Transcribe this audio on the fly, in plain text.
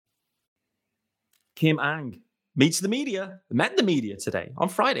Kim Ang meets the media, met the media today on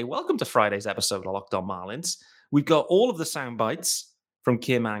Friday. Welcome to Friday's episode of Locked On Marlins. We've got all of the sound bites from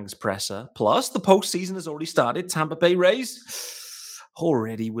Kim Ang's presser, plus the postseason has already started. Tampa Bay Rays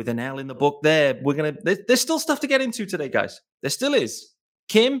already with an L in the book there. There's still stuff to get into today, guys. There still is.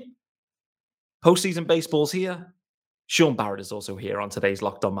 Kim, postseason baseball's here. Sean Barrett is also here on today's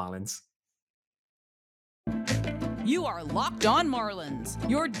Locked On Marlins. You are Locked On Marlins,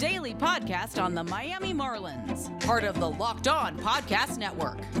 your daily podcast on the Miami Marlins. Part of the Locked On Podcast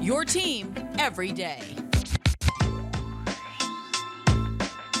Network, your team every day.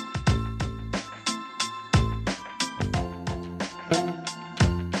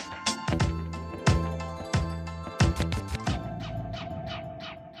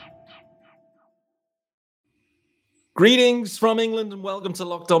 Greetings from England and welcome to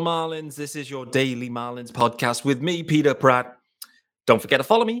Locked On Marlins. This is your daily Marlins podcast with me, Peter Pratt. Don't forget to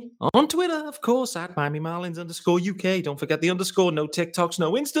follow me on Twitter, of course, at Miami Marlins _UK. Don't forget the underscore, no TikToks,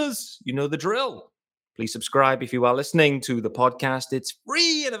 no Instas. You know the drill. Please subscribe if you are listening to the podcast. It's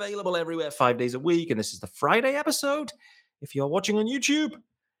free and available everywhere 5 days a week. And this is the Friday episode. If you're watching on YouTube,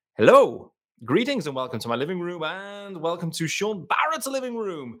 hello. Greetings and welcome to my living room and welcome to Sean Barrett's living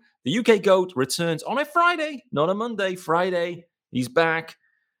room. The UK GOAT returns on a Friday, not a Monday, Friday. He's back.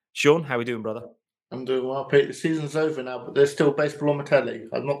 Sean, how are we doing, brother? I'm doing well, Pete. The season's over now, but there's still baseball on my telly.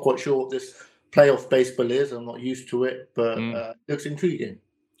 I'm not quite sure what this playoff baseball is. I'm not used to it, but it looks intriguing.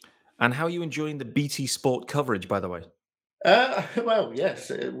 And how are you enjoying the BT Sport coverage, by the way? Well,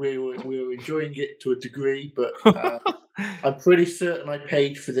 yes, we were enjoying it to a degree, but I'm pretty certain I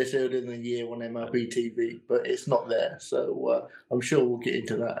paid for this earlier in the year on MLB TV, but it's not there. So I'm sure we'll get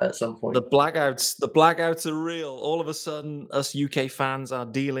into that at some point. The blackouts are real. All of a sudden, us UK fans are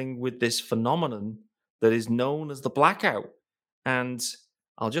dealing with this phenomenon that is known as the blackout. And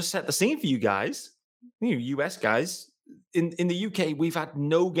I'll just set the scene for you guys, you US guys. In the UK, we've had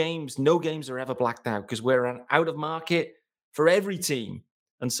no games. No games are ever blacked out because we're an out of market for every team.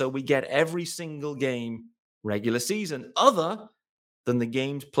 And so we get every single game regular season other than the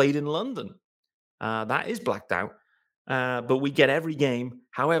games played in London. That is blacked out. But we get every game.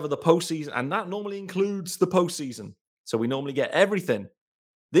 However, the postseason, and that normally includes the postseason. So we normally get everything.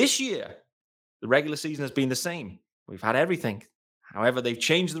 This year, the regular season has been the same. We've had everything. However, they've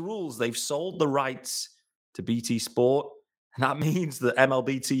changed the rules. They've sold the rights to BT Sport. And that means that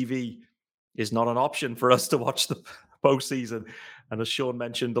MLB TV is not an option for us to watch the postseason. And as Sean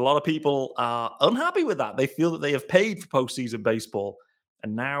mentioned, a lot of people are unhappy with that. They feel that they have paid for postseason baseball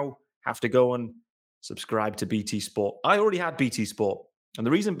and now have to go and subscribe to BT Sport. I already had BT Sport. And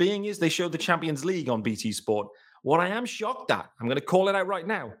the reason being is they showed the Champions League on BT Sport. What I am shocked at, I'm going to call it out right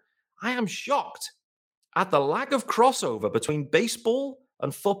now. I am shocked at the lack of crossover between baseball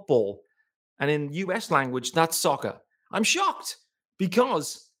and football. And in US language, that's soccer. I'm shocked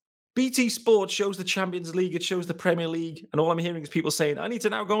because BT Sport shows the Champions League, it shows the Premier League, and all I'm hearing is people saying, I need to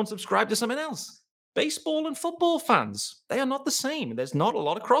now go and subscribe to something else. Baseball and football fans, they are not the same. There's not a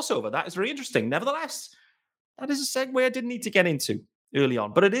lot of crossover. That is very interesting. Nevertheless, that is a segue I didn't need to get into early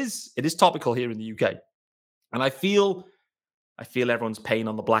on, but it is topical here in the UK. And I feel everyone's pain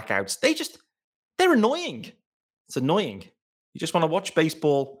on the blackouts. They're annoying. It's annoying. You just want to watch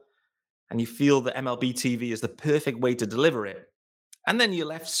baseball and you feel that MLB TV is the perfect way to deliver it. And then you're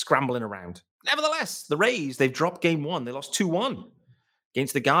left scrambling around. Nevertheless, the Rays, they've dropped game one. They lost 2-1.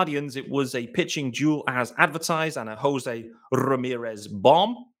 Against the Guardians, it was a pitching duel as advertised and a Jose Ramirez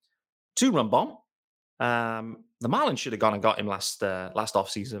bomb. 2-run bomb. The Marlins should have gone and got him last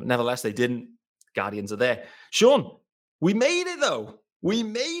offseason. Nevertheless, they didn't. Guardians are there. Sean, we made it, though. We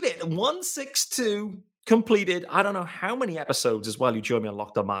made it. 162 completed. I don't know how many episodes as well you joined me on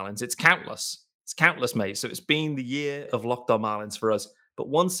Locked On Marlins. It's countless. It's countless, mate. So it's been the year of Locked On Marlins for us. But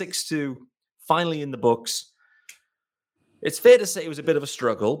 162, finally in the books. It's fair to say it was a bit of a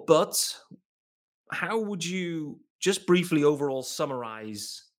struggle, but how would you just briefly overall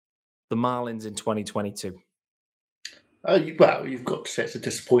summarize the Marlins in 2022? Well, you've got to say it's a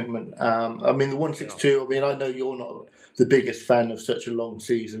disappointment. I mean, the 162, I mean, I know you're not the biggest fan of such a long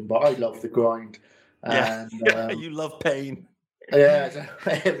season, but I love the grind. And, you love pain. Yeah,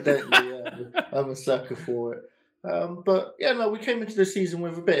 evidently, yeah. I'm a sucker for it. But yeah, no, we came into the season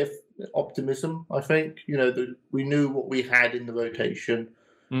with a bit of optimism. I think we knew what we had in the rotation.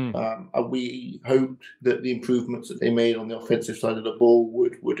 And we hoped that the improvements that they made on the offensive side of the ball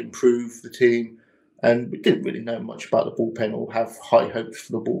would improve the team. And we didn't really know much about the bullpen or have high hopes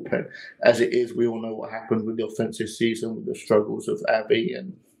for the bullpen. As it is, we all know what happened with the offensive season with the struggles of Abby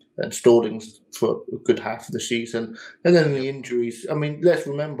and and Stallings for a good half of the season. And then the injuries. I mean, let's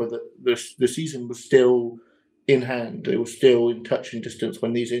remember that the season was still in hand. It was still in touching distance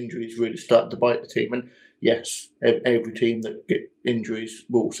when these injuries really started to bite the team. And yes, every team that get injuries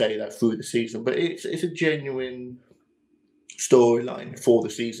will say that through the season, but it's a genuine storyline for the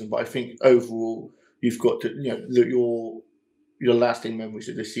season. But I think overall, you've got to, your lasting memories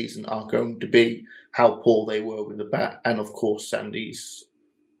of this season are going to be how poor they were with the bat, and of course Sandy's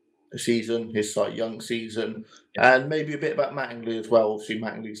season, his Cy Young season, and maybe a bit about Mattingly as well. Obviously,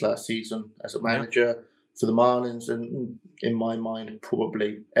 Mattingly's last season as a manager for the Marlins, and in my mind,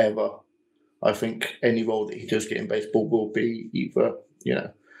 probably ever. I think any role that he does get in baseball will be either,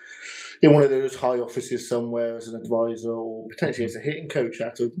 in one of those high offices somewhere as an advisor, or potentially as a hitting coach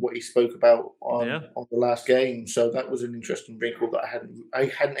out of what he spoke about on the last game. So that was an interesting wrinkle that I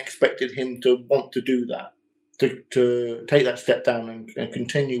hadn't expected him to want to do that, to take that step down and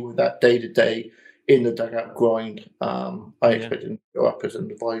continue with that day-to-day in the dugout grind. I expected him to go up as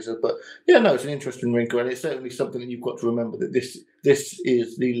an advisor. But it's an interesting wrinkle, and it's certainly something that you've got to remember, that this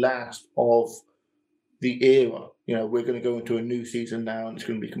is the last of the era. We're going to go into a new season now, and it's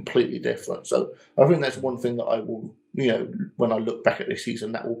going to be completely different. So I think that's one thing that I will, when I look back at this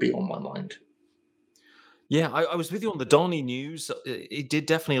season, that will be on my mind. Yeah, I was with you on the Donny news. It did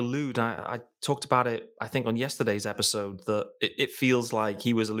definitely allude. I talked about it, I think, on yesterday's episode, that it feels like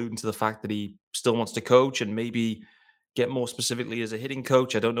he was alluding to the fact that he still wants to coach and maybe get more specifically as a hitting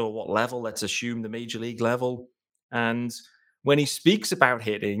coach. I don't know at what level. Let's assume the major league level. And when he speaks about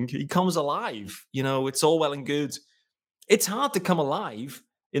hitting, he comes alive. It's all well and good. It's hard to come alive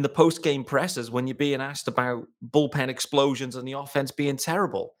in the post-game pressers when you're being asked about bullpen explosions and the offense being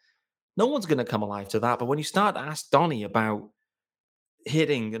terrible. No one's going to come alive to that. But when you start to ask Donny about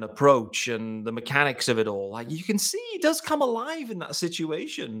hitting and approach and the mechanics of it all, like, you can see he does come alive in that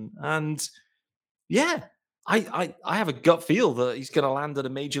situation. And I have a gut feel that he's going to land at a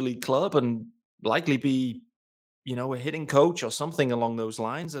major league club and likely be, a hitting coach or something along those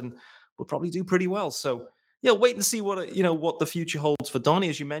lines, and will probably do pretty well. So wait and see what the future holds for Donny.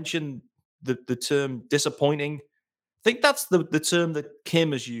 As you mentioned, the term disappointing. I think that's the term that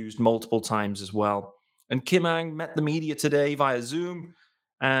Kim has used multiple times as well. And Kim Ang met the media today via Zoom,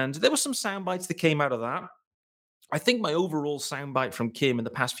 and there were some sound bites that came out of that. I think my overall soundbite from Kim in the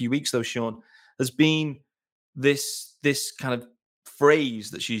past few weeks, though, Sean, has been this kind of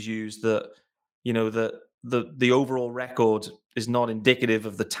phrase that she's used, that that the overall record is not indicative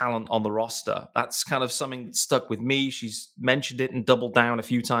of the talent on the roster. That's kind of something that stuck with me. She's mentioned it and doubled down a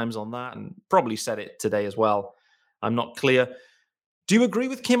few times on that, and probably said it today as well. I'm not clear. Do you agree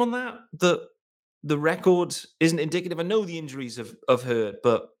with Kim on that? That the record isn't indicative? I know the injuries have hurt,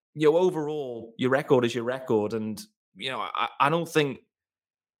 but overall, your record is your record, and I don't think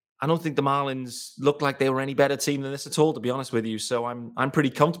the Marlins looked like they were any better team than this at all, to be honest with you. So I'm pretty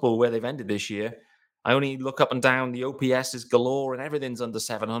comfortable where they've ended this year. I only look up and down. The OPS is galore, and everything's under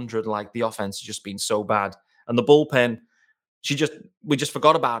 700. Like, the offense has just been so bad, and the bullpen, we just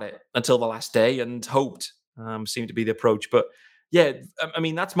forgot about it until the last day and hoped. Seemed to be the approach. But I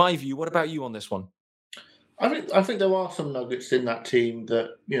mean, that's my view. What about you on this one? I think there are some nuggets in that team that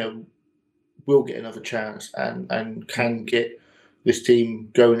will get another chance and can get this team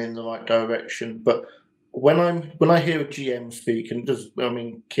going in the right direction. But when I hear a GM speak, and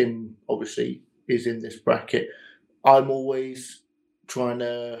Kim obviously is in this bracket, I'm always trying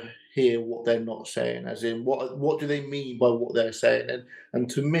to hear what they're not saying, as in what do they mean by what they're saying. And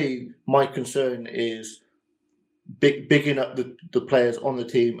to me, my concern is bigging up the players on the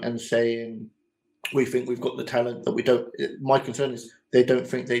team and saying, we think we've got the talent that we don't. My concern is they don't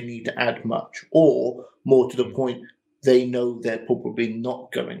think they need to add much, or more to the point, they know they're probably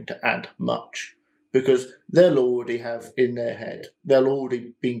not going to add much, because they'll already have in their head, they'll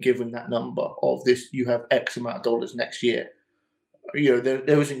already been given that number of this, you have X amount of dollars next year.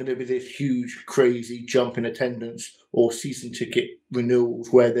 There isn't going to be this huge, crazy jump in attendance or season ticket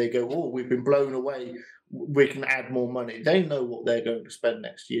renewals where they go, oh, we've been blown away, we can add more money. They know what they're going to spend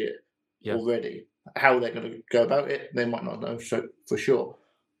next year already. How they're going to go about it, they might not know for sure.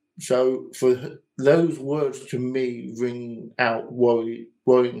 So for those words to me ring out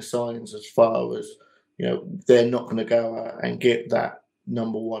worrying signs, as far as they're not going to go out and get that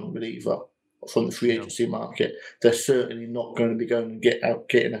number one reliever from the free agency market. They're certainly not going to be going and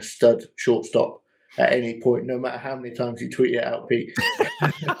getting a stud shortstop at any point, no matter how many times you tweet it out, Pete.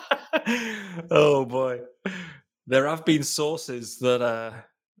 Oh boy, there have been sources that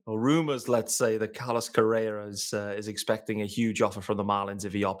or rumors, let's say, that Carlos Correa is expecting a huge offer from the Marlins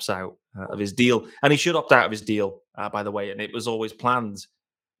if he opts out of his deal. And he should opt out of his deal, by the way. And it was always planned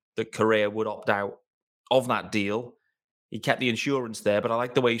that Correa would opt out of that deal. He kept the insurance there, but I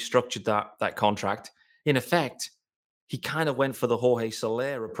like the way he structured that contract. In effect, he kind of went for the Jorge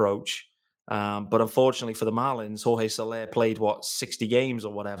Soler approach. But unfortunately for the Marlins, Jorge Soler played 60 games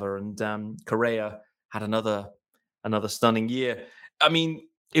or whatever, and Correa had another stunning year. I mean,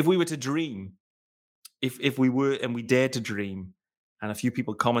 if we were to dream, if we were and we dared to dream, and a few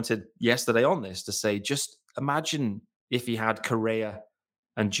people commented yesterday on this to say, just imagine if he had Correa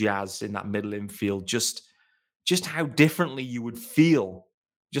and Jazz in that middle infield, just how differently you would feel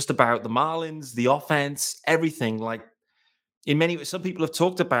just about the Marlins, the offense, everything. Like, in many ways, some people have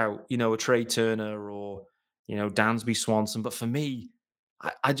talked about, a Trey Turner or, Dansby Swanson. But for me,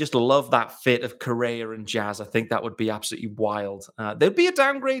 I just love that fit of Correa and Jazz. I think that would be absolutely wild. There'd be a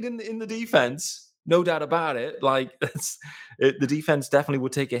downgrade in the defense, no doubt about it. Like, the defense definitely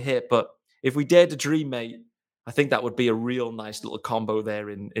would take a hit. But if we dared to dream, mate, I think that would be a real nice little combo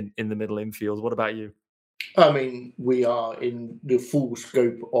there in the middle infield. What about you? I mean, we are in the full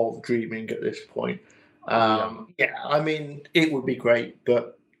scope of dreaming at this point. Yeah, I mean, it would be great,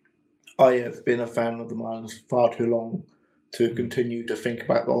 but I have been a fan of the Marlins far too long to continue to think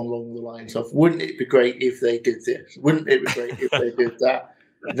about along the lines of, wouldn't it be great if they did this? Wouldn't it be great if they did that?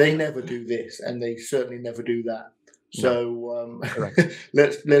 They never do this, and they certainly never do that. So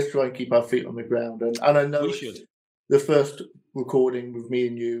let's try and keep our feet on the ground. And I know we should. The first recording with me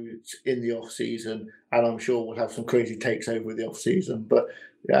and you, it's in the off season, and I'm sure we'll have some crazy takes over the off season. But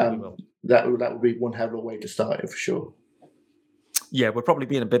that would be one hell of a way to start it for sure. Yeah, we're probably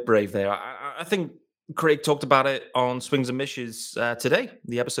being a bit brave there. I think Craig talked about it on Swings and Mishes today,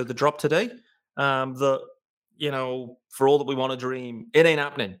 the episode that dropped today. That, for all that we want to dream, it ain't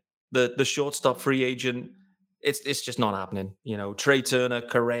happening. The shortstop free agent, it's just not happening. Trey Turner,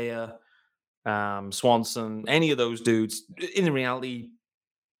 Correa, Swanson, any of those dudes. In reality,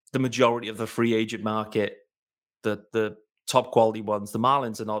 the majority of the free agent market, the top quality ones, the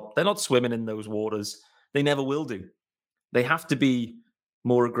Marlins they're not swimming in those waters. They never will do. They have to be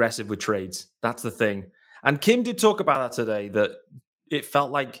more aggressive with trades. That's the thing. And Kim did talk about that today, that it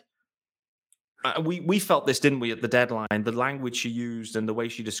felt like we felt this, didn't we, at the deadline? The language she used and the way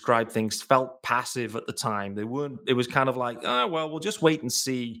she described things felt passive at the time. It was kind of like, we'll just wait and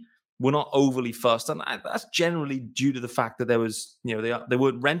see. We're not overly fussed. And that's generally due to the fact that there was, they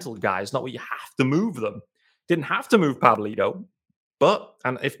weren't rental guys, not where you have to move them. Didn't have to move Pablito.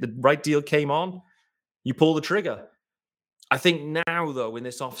 And if the right deal came on, you pull the trigger. I think now, though, in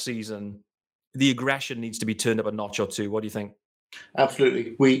this offseason, the aggression needs to be turned up a notch or two. What do you think?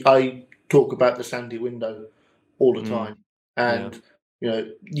 Absolutely. I talk about the Sandy window all the time. And,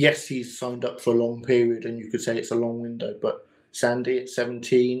 yes, he's signed up for a long period, and you could say it's a long window. But Sandy at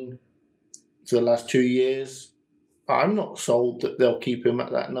 17 for the last 2 years, I'm not sold that they'll keep him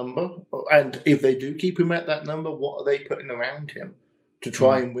at that number. And if they do keep him at that number, what are they putting around him to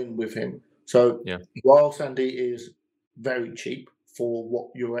try and win with him? So while Sandy is very cheap for what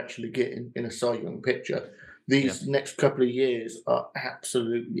you're actually getting in a Cy Young pitcher, these next couple of years are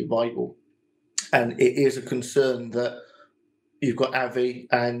absolutely vital. And it is a concern that you've got Avi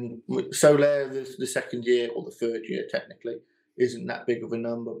and Soler, the second year, or the third year technically, isn't that big of a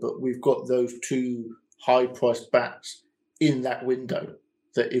number, but we've got those two high-priced bats in that window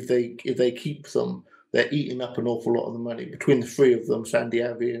that if they keep them, they're eating up an awful lot of the money. Between the three of them, Sandy,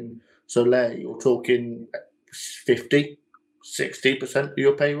 Avi, and Soler, you're talking 50, 60% of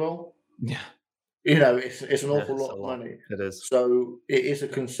your payroll. Yeah. It's an awful lot of money. It is. So it is a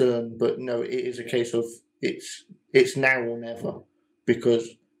concern, but no, it is a case of it's now or never, because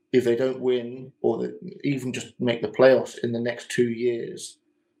if they don't win or even just make the playoffs in the next 2 years,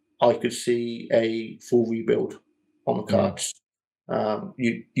 I could see a full rebuild on the cards.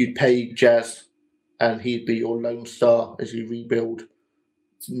 You'd pay Jazz, and he'd be your lone star as you rebuild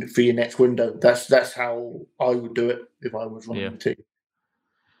for your next window. That's how I would do it if I was running the team.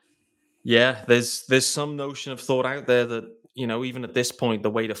 Yeah, there's some notion of thought out there that, even at this point,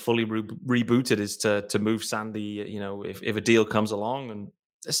 the way to fully reboot it is to move Sandy. If a deal comes along, and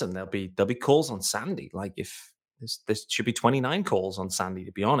listen, there'll be calls on Sandy. Like, if there should be 29 calls on Sandy,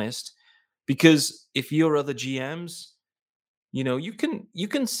 to be honest, because if you're other GMs, you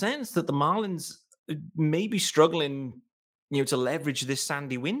can sense that the Marlins may be struggling, to leverage this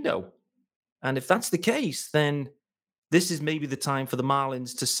Sandy window. And if that's the case, then this is maybe the time for the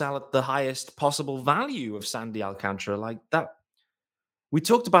Marlins to sell at the highest possible value of Sandy Alcantara. Like that. We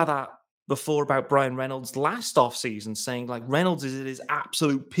talked about that before about Brian Reynolds last offseason, saying like Reynolds is at his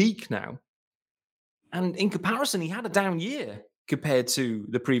absolute peak now. And in comparison, he had a down year compared to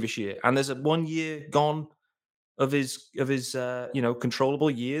the previous year. And there's a 1 year gone of his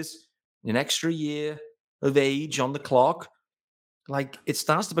controllable years, an extra year of age on the clock. Like, it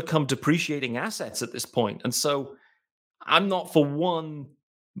starts to become depreciating assets at this point. And so I'm not for one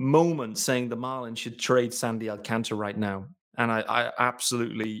moment saying the Marlins should trade Sandy Alcantara right now. And I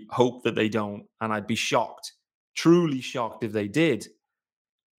absolutely hope that they don't. And I'd be shocked, truly shocked if they did.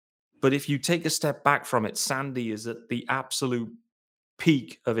 But if you take a step back from it, Sandy is at the absolute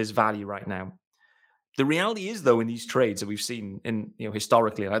peak of his value right now. The reality is, though, in these trades that we've seen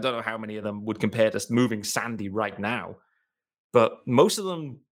historically, and I don't know how many of them would compare to moving Sandy right now, but most of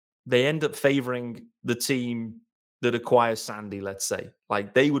them, they end up favoring the team that acquires Sandy, let's say.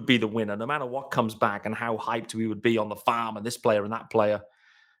 Like, they would be the winner, no matter what comes back and how hyped we would be on the farm and this player and that player.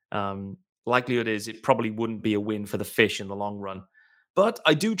 Likelihood is it probably wouldn't be a win for the fish in the long run. But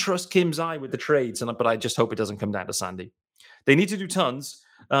I do trust Kim's eye with the trades, but I just hope it doesn't come down to Sandy. They need to do tons.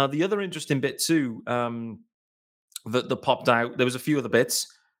 The other interesting bit too that popped out, there was a few other bits.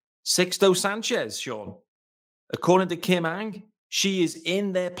 Sixto Sanchez, Sean. According to Kim Ang, she is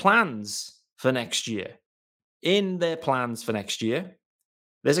in their plans for next year. In their plans for next year.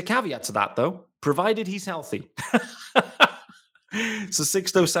 There's a caveat to that, though, provided he's healthy. So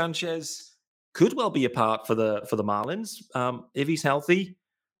Sixto Sanchez could well be a part for the Marlins if he's healthy.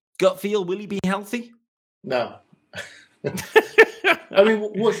 Gut feel, will he be healthy? No. I mean,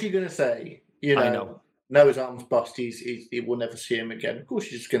 what's she going to say? I know. No, his arm's bust. We'll never see him again. Of course,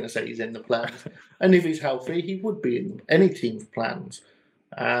 she's just going to say he's in the plans. And if he's healthy, he would be in any team's plans.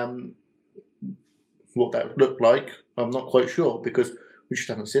 What that would look like, I'm not quite sure because we just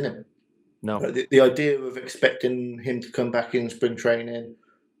haven't seen him. No. The idea of expecting him to come back in spring training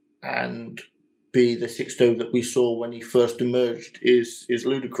and be the Sixto that we saw when he first emerged is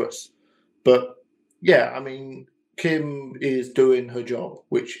ludicrous. But yeah, I mean, Kim is doing her job,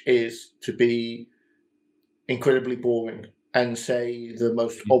 which is to be incredibly boring and say the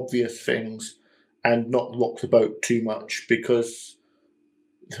most obvious things and not rock the boat too much, because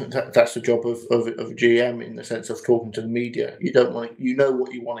that's the job of a GM in the sense of talking to the media. You don't want to, you know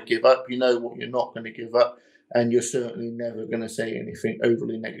what you want to give up, you know what you're not going to give up, and you're certainly never going to say anything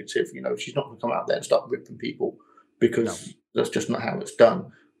overly negative. She's not going to come out there and start ripping people because that's just not how it's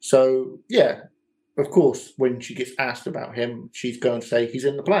done. So yeah, of course, when she gets asked about him, she's going to say he's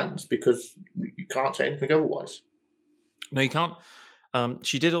in the plans because you can't say anything otherwise. No, you can't.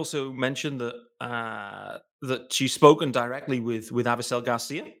 She did also mention that that she's spoken directly with Avisel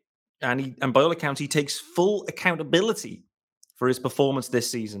Garcia, and by all accounts, he takes full accountability for his performance this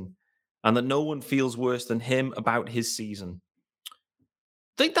season, and that no one feels worse than him about his season.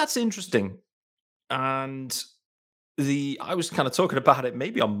 I think that's interesting. And I was kind of talking about it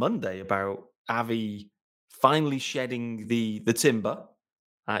maybe on Monday about Avi finally shedding the timber.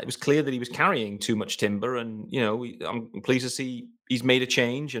 It was clear that he was carrying too much timber, and I'm pleased to see he's made a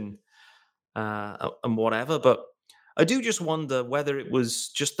change and whatever. But I do just wonder whether it was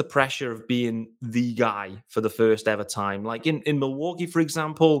just the pressure of being the guy for the first ever time. Like in Milwaukee, for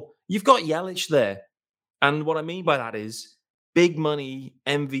example, you've got Yelich there, and what I mean by that is big money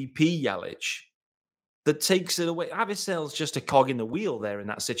MVP Yelich that takes it away. Avisel's just a cog in the wheel there in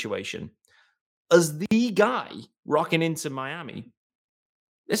that situation. As the guy rocking into Miami,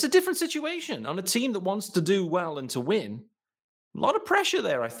 it's a different situation on a team that wants to do well and to win. A lot of pressure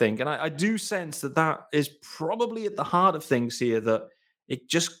there, I think. And I do sense that is probably at the heart of things here, that it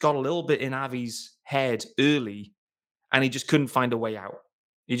just got a little bit in Avi's head early and he just couldn't find a way out.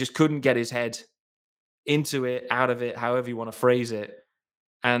 He just couldn't get his head into it, out of it, however you want to phrase it.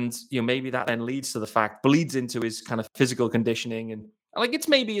 And maybe that then bleeds into his kind of physical conditioning. And like,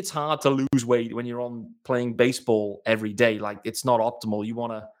 maybe it's hard to lose weight when you're playing baseball every day. Like, it's not optimal. You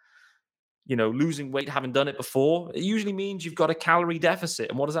want to, losing weight, having done it before, it usually means you've got a calorie deficit.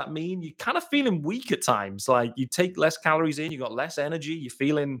 And what does that mean? You're kind of feeling weak at times. Like, you take less calories in, you got less energy, you're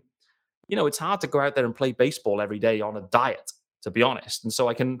feeling, it's hard to go out there and play baseball every day on a diet, to be honest. And so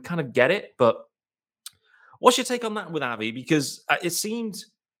I can kind of get it. But what's your take on that with Avi? Because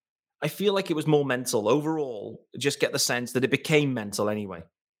I feel like it was more mental overall. Just get the sense that it became mental anyway.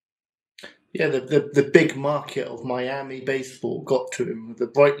 Yeah, the big market of Miami baseball got to him with the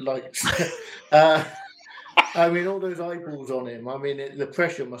bright lights. I mean, all those eyeballs on him. I mean, the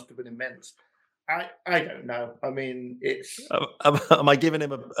pressure must have been immense. I don't know. I mean, it's. Am I giving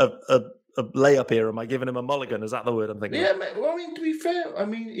him a layup here? Am I giving him a mulligan? Is that the word I'm thinking? Yeah, well, I mean, to be fair, I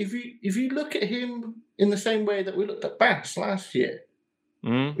mean, if you look at him in the same way that we looked at Bass last year,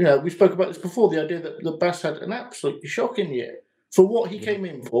 we spoke about this before. The idea that the Bass had an absolutely shocking year for what he came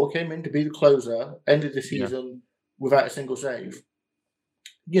in to be the closer, ended the season without a single save.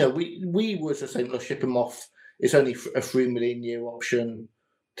 We were just saying, let's ship him off it's only a $3 million year option,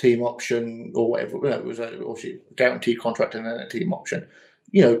 team option, or whatever. It was obviously a guaranteed contract and then a team option.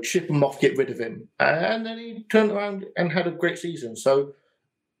 Ship him off, get rid of him. And then he turned around and had a great season. So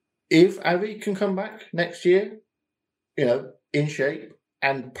if Avi can come back next year, in shape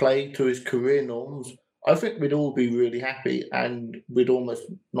and play to his career norms, I think we'd all be really happy, and we'd almost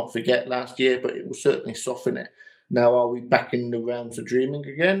not forget last year, but it will certainly soften it. Now, are we back in the realms of dreaming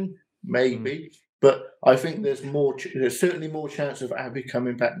again? Maybe. But I think there's certainly more chance of Avi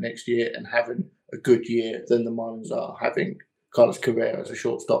coming back next year and having a good year than the Marlins are having Carlos Correa as a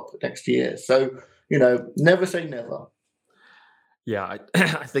shortstop next year. So, never say never. Yeah,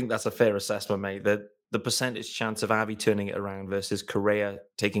 I think that's a fair assessment, mate. The percentage chance of Avi turning it around versus Correa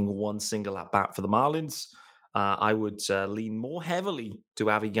taking one single at bat for the Marlins, I would lean more heavily to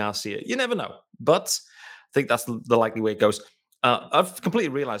Avi Garcia. You never know, but I think that's the likely way it goes. I've completely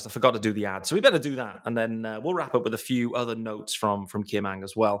realized I forgot to do the ad, so we better do that, and then we'll wrap up with a few other notes from Kim Ang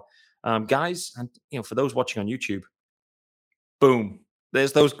as well, guys. And for those watching on YouTube, boom,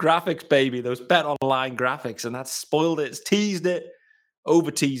 there's those graphics, baby, those Bet Online graphics, and that's spoiled it, it's teased it,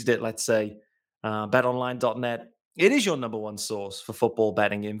 over teased it, let's say. BetOnline.net. It is your number one source for football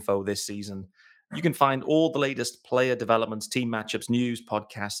betting info this season. You can find all the latest player developments, team matchups, news,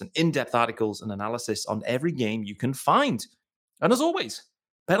 podcasts, and in-depth articles and analysis on every game you can find. And as always,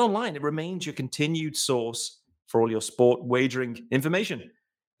 BetOnline, it remains your continued source for all your sport wagering information.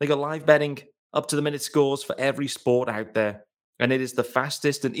 They got live betting, up-to-the-minute scores for every sport out there. And it is the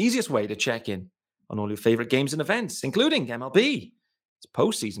fastest and easiest way to check in on all your favorite games and events, including MLB. It's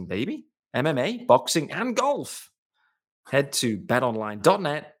postseason, baby. MMA, boxing, and golf. Head to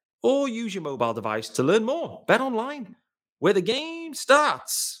betonline.net or use your mobile device to learn more. BetOnline, where the game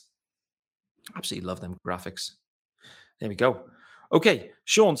starts. Absolutely love them graphics. There we go. Okay,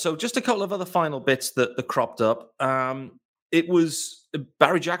 Sean, so just a couple of other final bits that cropped up. It was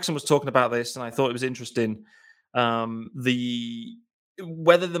Barry Jackson was talking about this, and I thought it was interesting. Whether the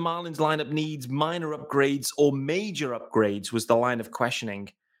Marlins lineup needs minor upgrades or major upgrades was the line of questioning.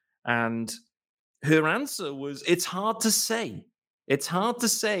 And her answer was, it's hard to say. It's hard to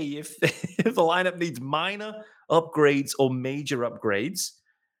say if the lineup needs minor upgrades or major upgrades.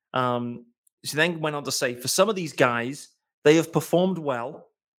 She then went on to say, for some of these guys, they have performed well.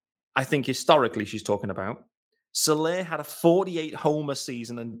 I think historically she's talking about. Soler had a 48 homer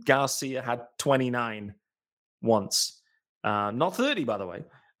season and Garcia had 29 once. Not 30, by the way.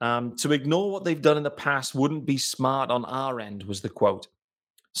 To ignore what they've done in the past wouldn't be smart on our end, was the quote.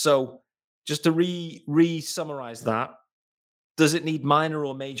 So just to re-summarize that, does it need minor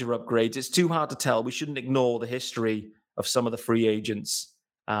or major upgrades? It's too hard to tell. We shouldn't ignore the history of some of the free agents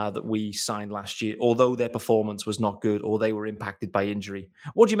that we signed last year, although their performance was not good or they were impacted by injury.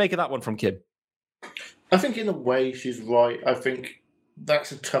 What do you make of that one from Kim? I think in a way she's right. I think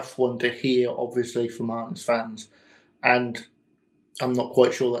that's a tough one to hear, obviously, from Marlins fans. And I'm not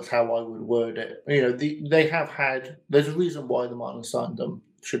quite sure that's how I would word it. They have had... There's a reason why the Marlins signed them.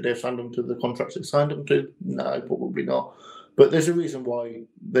 Should they have signed them to the contracts they signed them to? No, probably not. But there's a reason why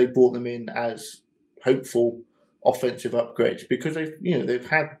they brought them in as hopeful offensive upgrades, because they've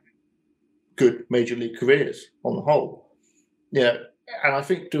had good major league careers on the whole. Yeah, and I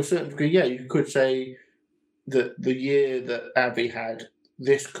think to a certain degree, you could say that the year that Avi had,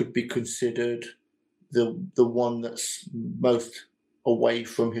 this could be considered the one that's most away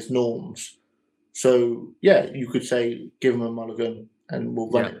from his norms. So you could say give him a mulligan and we'll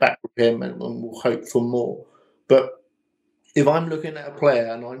run it back with him and we'll hope for more. But if I'm looking at a player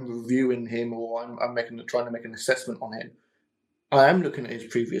and I'm reviewing him or I'm trying to make an assessment on him, I am looking at his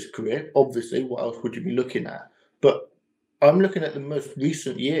previous career. Obviously, what else would you be looking at? But I'm looking at the most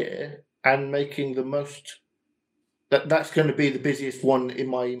recent year and making the most... That's going to be the busiest one in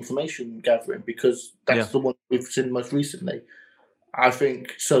my information gathering, because that's the one we've seen most recently. I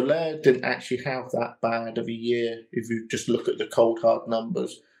think Soler didn't actually have that bad of a year. If you just look at the cold hard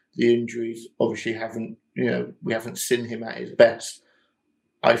numbers, the injuries obviously we haven't seen him at his best.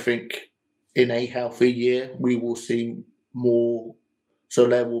 I think in a healthy year, we will see more.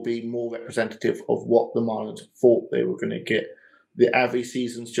 Soler will be more representative of what the Marlins thought they were going to get. The Avi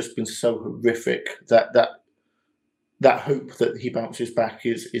season's just been so horrific that hope that he bounces back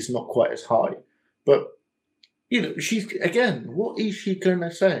is not quite as high. But she's, again, what is she going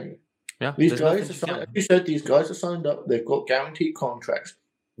to say? Yeah, these guys are signed, you said these guys are signed up. They've got guaranteed contracts.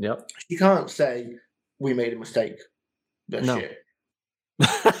 Yep. She can't say we made a mistake this year.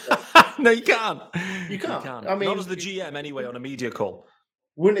 No, you can't. You can't. I mean, not as the GM anyway on a media call.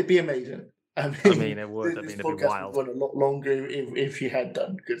 Wouldn't it be amazing? I mean, it would have been a bit wild. Would have gone a lot longer if she had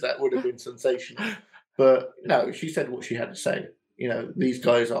done, because that would have been sensational. But no, she said what she had to say. These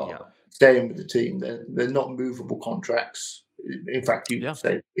guys are staying with the team. They're not movable contracts. In fact, you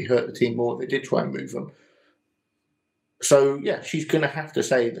say it hurt the team more. They did try and move them. So, yeah, she's going to have to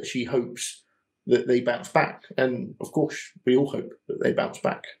say that she hopes that they bounce back. And, of course, we all hope that they bounce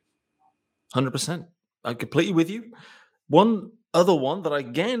back. 100%. I'm completely with you. One other one that I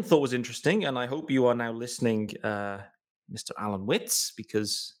again thought was interesting, and I hope you are now listening, Mr. Alan Witz,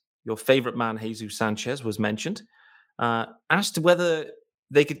 because your favorite man, Jesus Sanchez, was mentioned, asked whether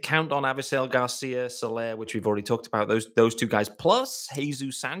they could count on Avisel Garcia, Soler, which we've already talked about, those two guys, plus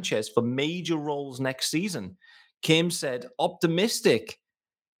Jesus Sanchez for major roles next season. Kim said optimistic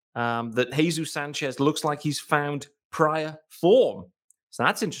that Jesus Sanchez looks like he's found prior form. So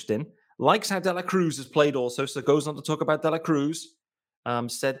that's interesting. Likes how De La Cruz has played also, so goes on to talk about De La Cruz.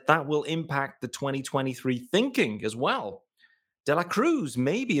 Said that will impact the 2023 thinking as well. De La Cruz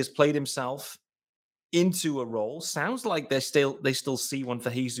maybe has played himself into a role. Sounds like they still see one for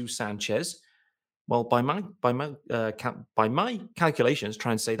Jesus Sanchez. Well, by my calculations,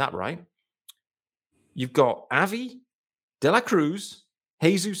 try and say that right. You've got Avi, De La Cruz,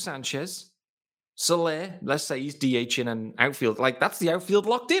 Jesus Sanchez, Soler. Let's say he's DHing and outfield. Like that's the outfield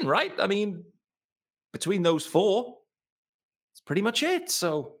locked in, right? I mean, between those four, it's pretty much it.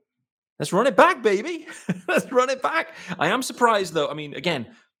 So let's run it back, baby. Let's run it back. I am surprised, though. I mean, again,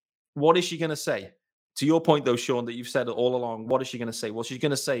 what is she going to say? To your point, though, Sean, that you've said it all along, what is she going to say? Well, she's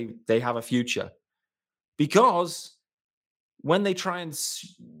going to say they have a future. Because when they try and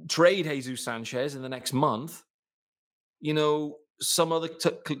trade Jesus Sanchez in the next month, some other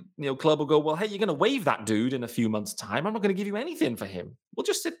club will go, well, hey, you're going to waive that dude in a few months' time. I'm not going to give you anything for him. We'll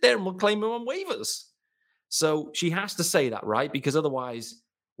just sit there and we'll claim him on waivers. So she has to say that, right? Because otherwise,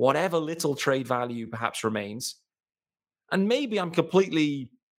 whatever little trade value perhaps remains, and maybe I'm completely,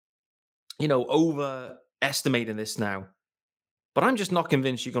 overestimating this now, but I'm just not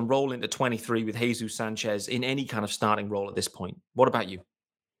convinced you can roll into 23 with Jesus Sanchez in any kind of starting role at this point. What about you?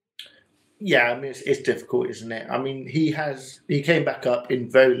 Yeah, I mean, it's difficult, isn't it? I mean, he came back up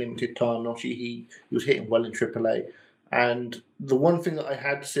in very limited time. Obviously, he was hitting well in AAA. And the one thing that I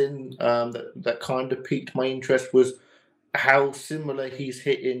had seen that kind of piqued my interest was how similar he's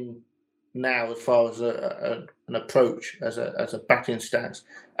hitting now as far as an approach, as a batting stance,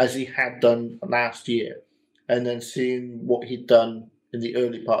 as he had done last year. And then seeing what he'd done in the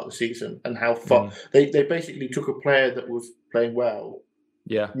early part of the season and how far they basically took a player that was playing well,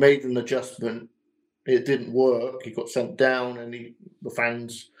 made an adjustment. It didn't work. He got sent down, and the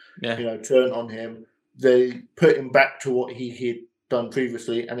fans, turned on him. They put him back to what he had done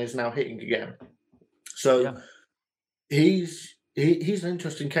previously, and is now hitting again. So he's an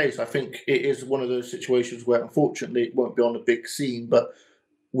interesting case. I think it is one of those situations where, unfortunately, it won't be on a big scene, but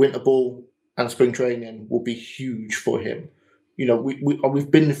winter ball and spring training will be huge for him.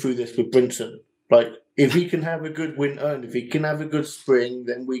 We've been through this with Brinson. Like, if he can have a good winter and if he can have a good spring,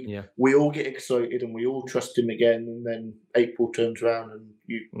 then we all get excited and we all trust him again. And then April turns around and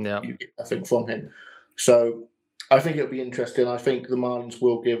you get nothing from him. So I think it'll be interesting. I think the Marlins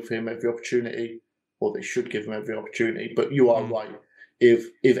will give him every opportunity, or they should give him every opportunity. But you are right.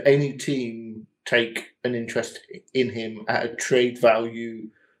 If any team take an interest in him at a trade value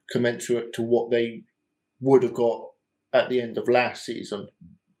commensurate to what they would have got at the end of last season,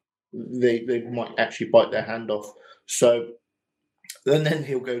 they might actually bite their hand off. So, and then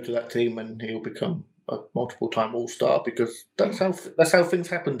he'll go to that team and he'll become a multiple-time All-Star, because that's how things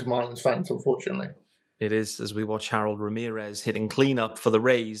happen to Marlins fans, unfortunately. It is, as we watch Harold Ramirez hitting cleanup for the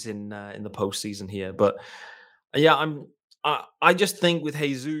Rays in the postseason here. But I just think with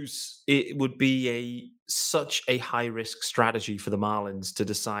Jesus, it would be such a high-risk strategy for the Marlins to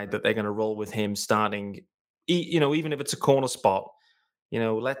decide that they're going to roll with him starting, even if it's a corner spot.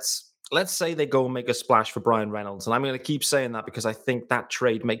 Let's say they go and make a splash for Brian Reynolds. And I'm going to keep saying that because I think that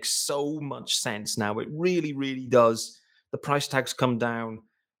trade makes so much sense now. It really, really does. The price tags come down.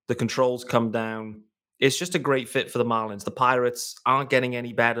 The controls come down. It's just a great fit for the Marlins. The Pirates aren't getting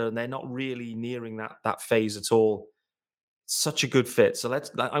any better, and they're not really nearing that phase at all. Such a good fit. So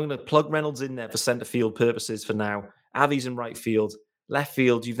I'm going to plug Reynolds in there for center field purposes for now. Avi's in right field. Left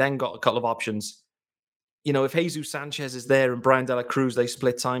field, you've then got a couple of options. If Jesus Sanchez is there and Brian De La Cruz, they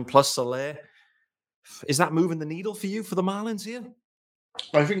split time, plus Soler, is that moving the needle for you for the Marlins here?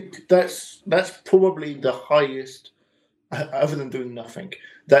 I think that's probably the highest, other than doing nothing,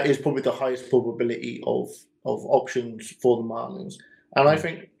 that is probably the highest probability of options for the Marlins. And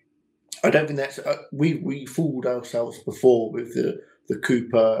I don't think that's we fooled ourselves before with the the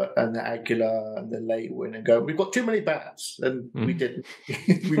Cooper and the Aguilar and the Lewin and go, we've got too many bats, and we didn't.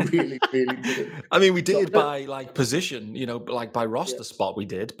 We really, really didn't. I mean, we did by like position, like by roster spot we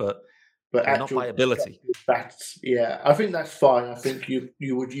did, but not by ability. Bats, yeah, I think that's fine. I think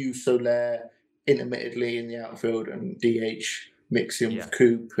you would use Soler intermittently in the outfield and DH mixing with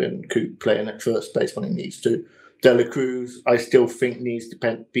Coop, and Coop playing at first base when he needs to. De La Cruz, I still think needs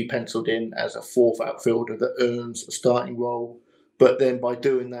to be penciled in as a fourth outfielder that earns a starting role. But then by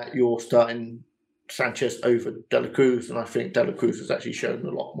doing that, you're starting Sanchez over De La Cruz, and I think De La Cruz has actually shown a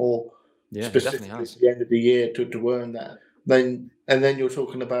lot more, specifically at the end of the year, to earn that. Then you're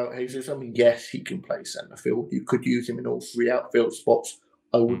talking about Jesus. I mean, yes, he can play centre field. You could use him in all three outfield spots.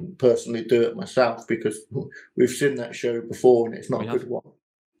 I wouldn't personally do it myself because we've seen that show before, and it's not a good one.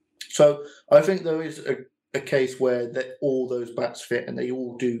 So I think there is a case where all those bats fit and they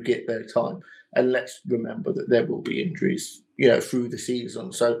all do get their time. And let's remember that there will be injuries, through the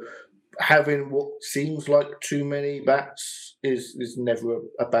season. So having what seems like too many bats is never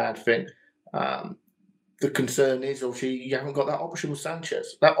a bad thing. The concern is, obviously, you haven't got that option with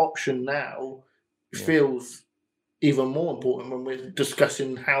Sanchez. That option now feels even more important when we're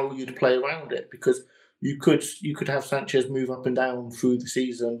discussing how you'd play around it, because you could have Sanchez move up and down through the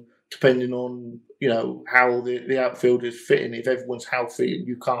season depending on how the outfield is fitting. If everyone's healthy and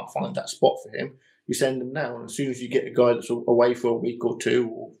you can't find that spot for him, you send him now. And as soon as you get a guy that's away for a week or 2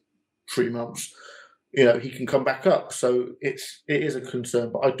 or 3 months, he can come back up. So it is a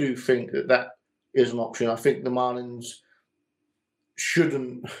concern, but I do think that is an option. I think the Marlins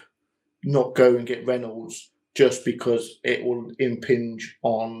shouldn't not go and get Reynolds just because it will impinge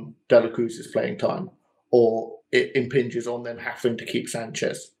on De La Cruz's playing time, or it impinges on them having to keep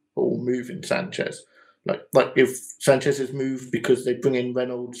Sanchez or moving Sanchez. Like if Sanchez is moved because they bring in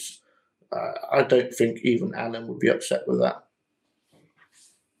Reynolds, I don't think even Allen would be upset with that.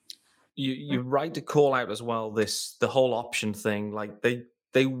 You're right to call out as well the whole option thing. Like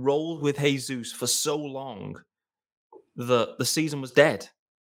they rolled with Jesus for so long that the season was dead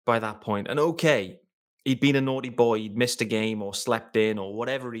by that point. And okay, he'd been a naughty boy, he'd missed a game or slept in or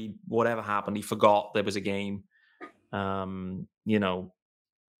whatever happened, he forgot there was a game.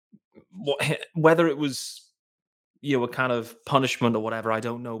 Whether it was a kind of punishment or whatever, I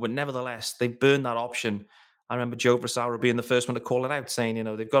don't know. But nevertheless, they burned that option. I remember Joe Brasaro being the first one to call it out, saying,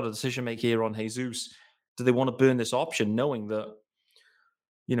 they've got a decision make here on Jesus. Do they want to burn this option, knowing that,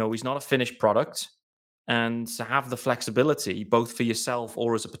 he's not a finished product, and to have the flexibility, both for yourself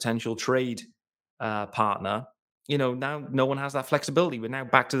or as a potential trade partner, now no one has that flexibility. We're now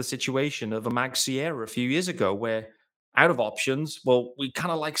back to the situation of a Mag Sierra a few years ago, where out of options, well, we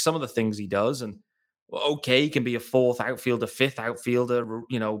kind of like some of the things he does, and okay, he can be a fourth outfielder, fifth outfielder,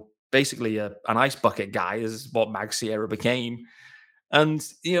 basically an ice bucket guy is what Mag Sierra became. And,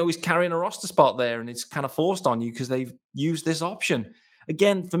 he's carrying a roster spot there, and it's kind of forced on you because they've used this option.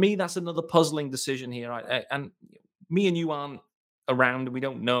 Again, for me, that's another puzzling decision here. And me and you aren't around, and we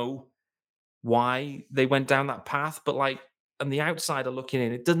don't know why they went down that path. But on the outsider looking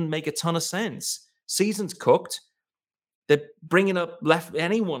in, it doesn't make a ton of sense. Season's cooked. They're bringing up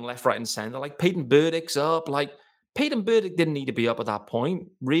anyone left, right, and center. Like Peyton Burdick's up. Like Peyton Burdick didn't need to be up at that point,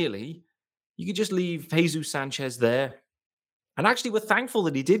 really. You could just leave Jesus Sanchez there. And actually, we're thankful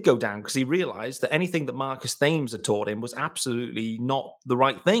that he did go down, because he realized that anything that Marcus Thames had taught him was absolutely not the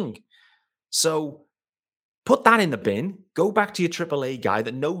right thing. So put that in the bin. Go back to your AAA guy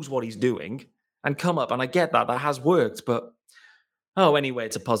that knows what he's doing and come up. And I get that has worked. But, anyway,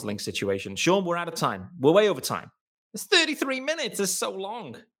 it's a puzzling situation. Sean, we're out of time. We're way over time. It's 33 minutes. It's so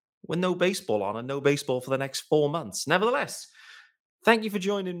long. With no baseball on and no baseball for the next 4 months. Nevertheless, thank you for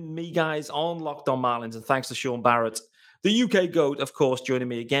joining me, guys, on Locked On Marlins. And thanks to Sean Barrett, the UK GOAT, of course, joining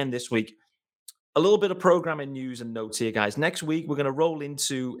me again this week. A little bit of programming news and notes here, guys. Next week, we're going to roll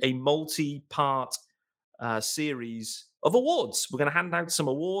into a multi-part series of awards. We're going to hand out some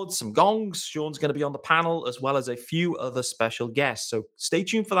awards, some gongs. Sean's going to be on the panel, as well as a few other special guests. So stay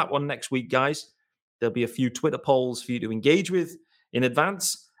tuned for that one next week, guys. There'll be a few Twitter polls for you to engage with in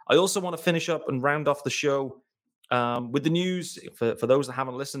advance. I also want to finish up and round off the show with the news. For those that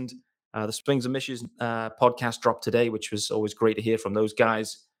haven't listened, the Swings and Mishes podcast dropped today, which was always great to hear from those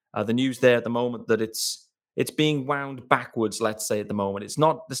guys. The news there at the moment that it's being wound backwards, let's say, at the moment. It's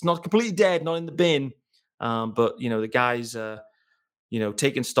not completely dead, not in the bin. But, the guys,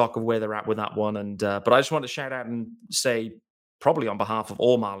 taking stock of where they're at with that one. And but I just want to shout out and say, probably on behalf of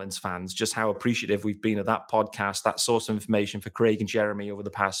all Marlins fans, just how appreciative we've been of that podcast, that source of information for Craig and Jeremy over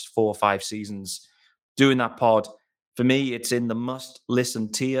the past 4 or 5 seasons. Doing that pod, for me, it's in the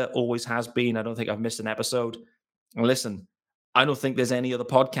must-listen tier, always has been. I don't think I've missed an episode. And listen, I don't think there's any other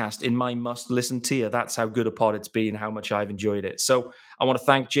podcast in my must-listen tier. That's how good a pod it's been, how much I've enjoyed it. So I want to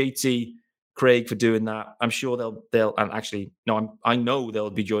thank JT, Craig for doing that. I'm sure they'll and actually no, I know they'll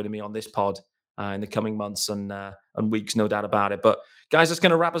be joining me on this pod in the coming months and weeks, no doubt about it. But guys, that's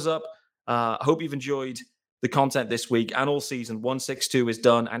going to wrap us up. I hope you've enjoyed the content this week and all season. 162 is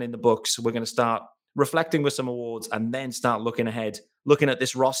done and in the books. We're going to start reflecting with some awards and then start looking ahead, looking at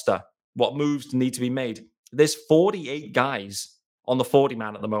this roster, what moves need to be made. There's 48 guys on the 40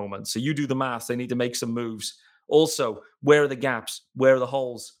 man at the moment. So you do the math. They need to make some moves. Also, where are the gaps? Where are the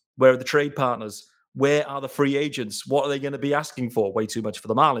holes? Where are the trade partners? Where are the free agents? What are they going to be asking for? Way too much for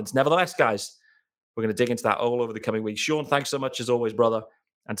the Marlins. Nevertheless, guys, we're going to dig into that all over the coming weeks. Sean, thanks so much as always, brother.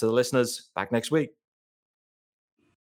 And to the listeners, back next week.